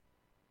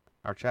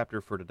Our chapter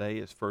for today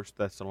is First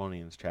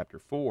Thessalonians chapter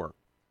 4.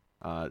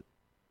 To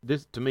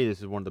me, this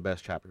is one of the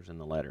best chapters in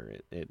the letter.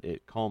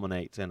 It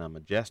culminates in a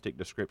majestic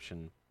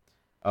description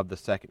of the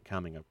second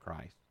coming of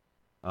Christ.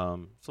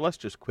 So let's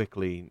just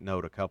quickly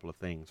note a couple of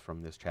things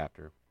from this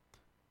chapter.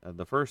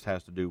 The first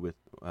has to do with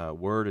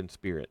word and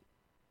spirit.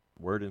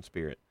 Word and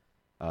spirit.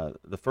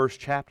 The first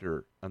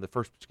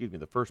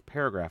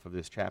paragraph of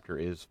this chapter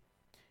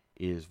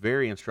is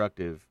very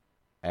instructive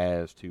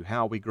as to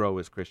how we grow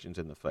as Christians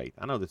in the faith.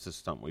 I know this is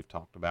something we've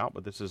talked about,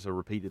 but this is a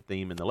repeated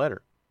theme in the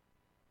letter.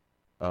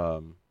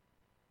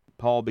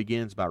 Paul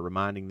begins by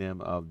reminding them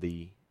of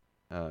it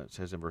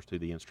says in verse 2,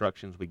 the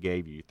instructions we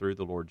gave you through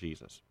the Lord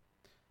Jesus.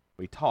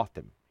 We taught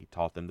them. He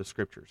taught them the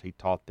Scriptures. He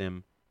taught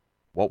them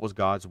what was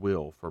God's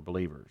will for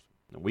believers.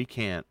 And we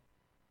can't,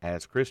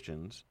 as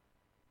Christians,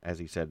 as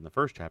he said in the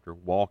first chapter,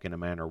 walk in a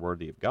manner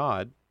worthy of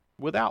God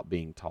without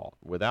being taught,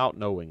 without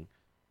knowing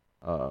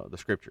the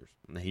Scriptures.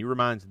 And he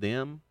reminds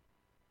them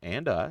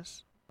and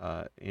us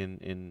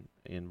in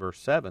verse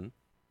 7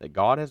 that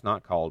God has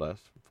not called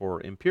us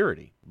for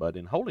impurity, but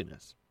in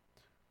holiness.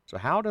 So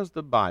how does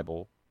the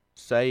Bible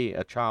say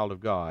a child of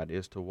God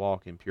is to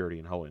walk in purity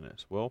and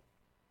holiness? Well,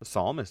 the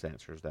psalmist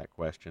answers that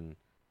question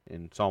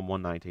in Psalm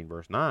 119,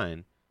 verse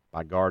 9,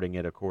 by guarding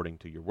it according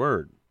to your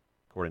word,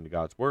 according to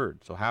God's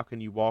word. So how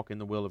can you walk in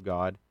the will of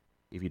God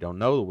if you don't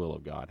know the will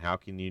of God? How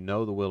can you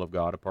know the will of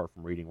God apart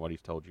from reading what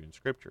he's told you in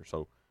Scripture?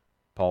 So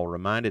Paul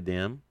reminded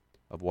them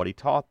of what he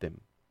taught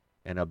them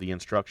and of the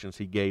instructions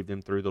he gave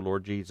them through the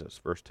Lord Jesus,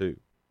 verse 2.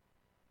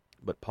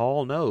 But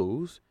Paul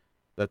knows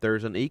that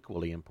there's an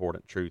equally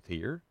important truth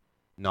here.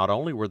 Not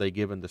only were they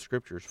given the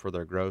Scriptures for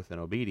their growth and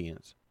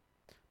obedience,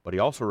 but he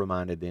also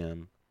reminded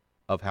them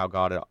of how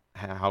God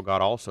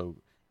also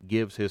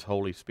gives his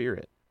Holy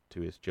Spirit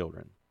to his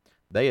children.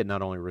 They had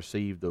not only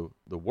received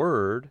the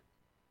Word,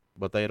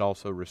 but they had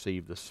also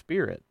received the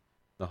Spirit.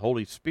 The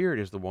Holy Spirit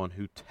is the one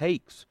who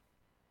takes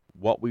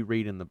what we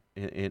read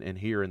and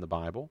hear in the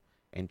Bible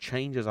and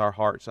changes our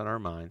hearts and our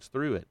minds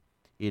through it.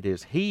 It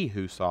is he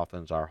who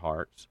softens our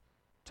hearts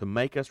to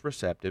make us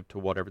receptive to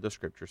whatever the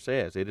Scripture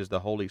says. It is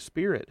the Holy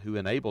Spirit who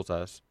enables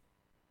us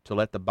to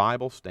let the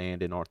Bible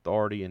stand in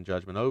authority and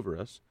judgment over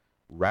us,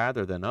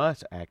 rather than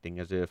us acting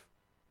as if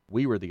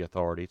we were the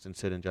authorities and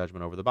sit in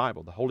judgment over the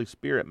Bible. The Holy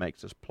Spirit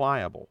makes us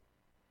pliable.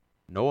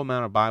 No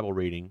amount of Bible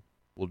reading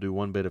will do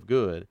one bit of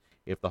good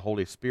if the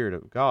Holy Spirit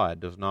of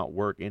God does not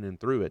work in and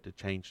through it to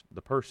change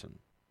the person.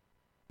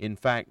 In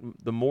fact,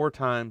 the more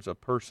times a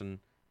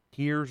person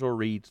hears or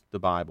reads the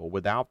Bible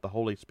without the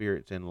Holy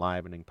Spirit's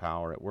enlivening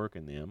power at work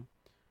in them,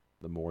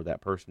 the more that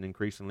person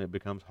increasingly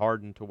becomes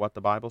hardened to what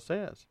the Bible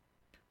says.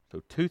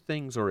 So two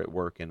things are at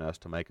work in us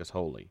to make us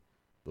holy: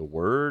 the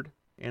Word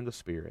and the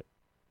Spirit,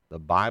 the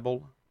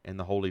Bible and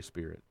the Holy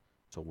Spirit.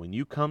 So when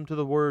you come to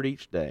the Word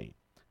each day,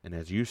 and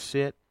as you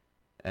sit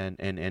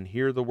and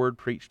hear the Word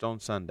preached on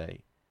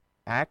Sunday,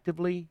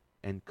 actively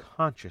and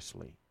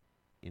consciously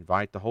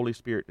invite the Holy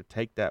Spirit to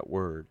take that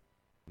Word,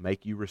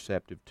 make you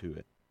receptive to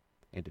it,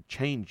 and to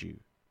change you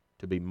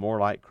to be more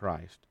like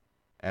Christ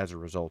as a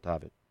result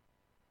of it.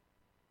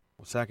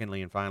 Well,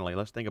 secondly and finally,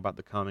 let's think about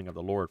the coming of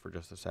the Lord for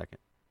just a second.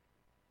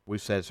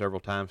 We've said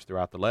several times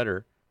throughout the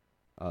letter,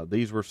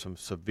 these were some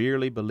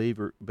severely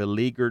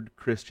beleaguered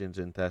Christians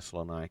in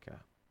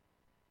Thessalonica.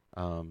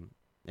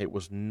 It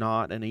was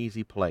not an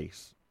easy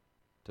place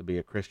to be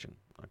a Christian.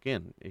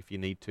 Again, if you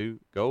need to,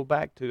 go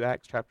back to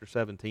Acts chapter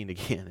 17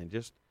 again and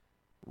just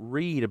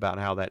read about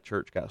how that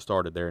church got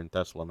started there in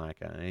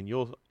Thessalonica, and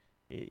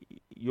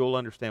you'll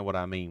understand what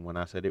I mean when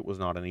I said it was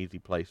not an easy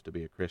place to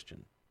be a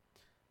Christian.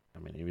 I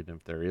mean, even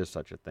if there is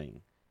such a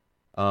thing.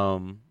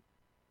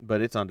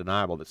 But it's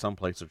undeniable that some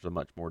places are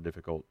much more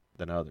difficult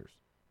than others.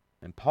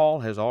 And Paul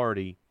has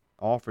already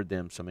offered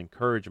them some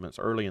encouragements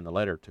early in the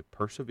letter to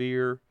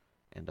persevere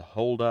and to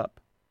hold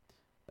up.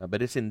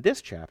 But it's in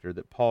this chapter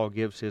that Paul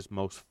gives his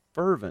most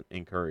fervent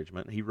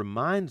encouragement. He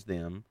reminds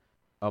them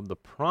of the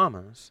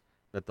promise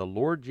that the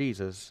Lord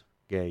Jesus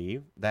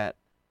gave, that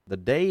the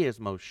day is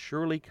most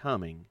surely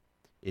coming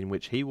in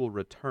which he will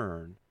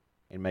return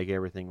and make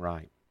everything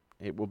right.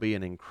 It will be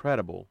an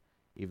incredible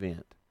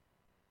event.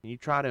 And you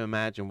try to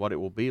imagine what it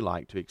will be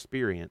like to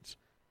experience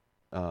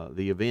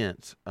the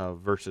events of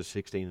verses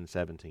 16 and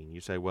 17.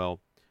 You say,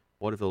 well,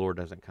 what if the Lord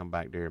doesn't come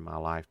back during my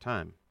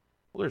lifetime?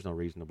 Well, there's no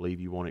reason to believe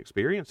you won't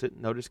experience it.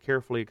 Notice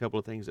carefully a couple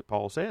of things that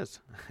Paul says.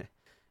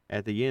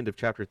 At the end of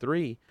chapter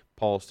 3,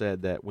 Paul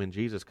said that when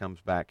Jesus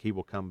comes back, he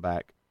will come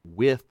back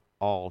with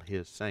all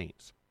his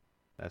saints.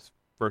 That's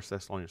 1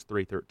 Thessalonians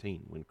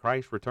 3:13. When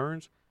Christ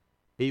returns,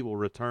 he will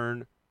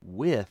return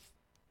with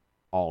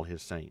all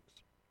his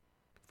saints.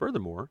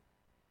 Furthermore,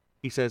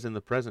 he says in the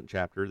present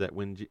chapter that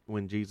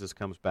when Jesus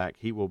comes back,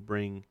 he will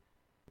bring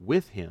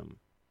with him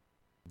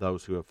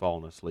those who have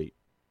fallen asleep.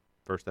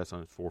 1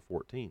 Thessalonians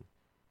 4:14.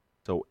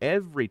 So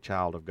every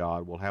child of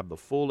God will have the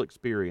full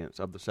experience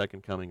of the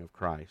second coming of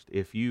Christ.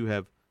 If you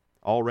have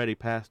already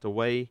passed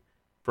away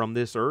from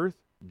this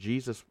earth,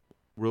 Jesus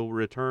will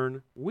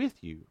return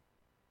with you.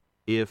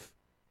 If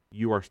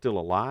you are still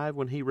alive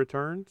when he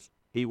returns,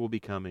 he will be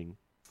coming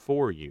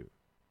for you.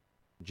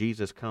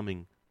 Jesus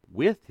coming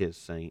with his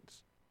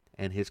saints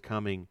and his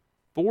coming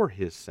for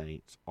his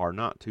saints are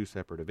not two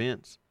separate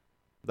events.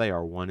 They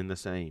are one and the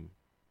same.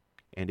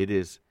 And it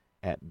is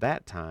at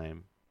that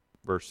time,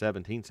 verse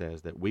 17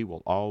 says, that we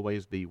will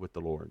always be with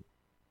the Lord.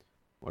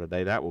 What a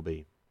day that will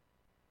be.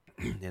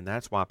 And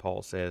that's why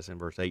Paul says in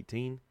verse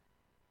 18,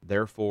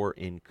 therefore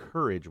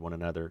encourage one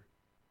another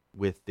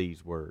with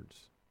these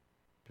words.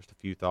 Just a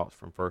few thoughts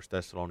from 1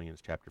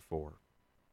 Thessalonians chapter 4.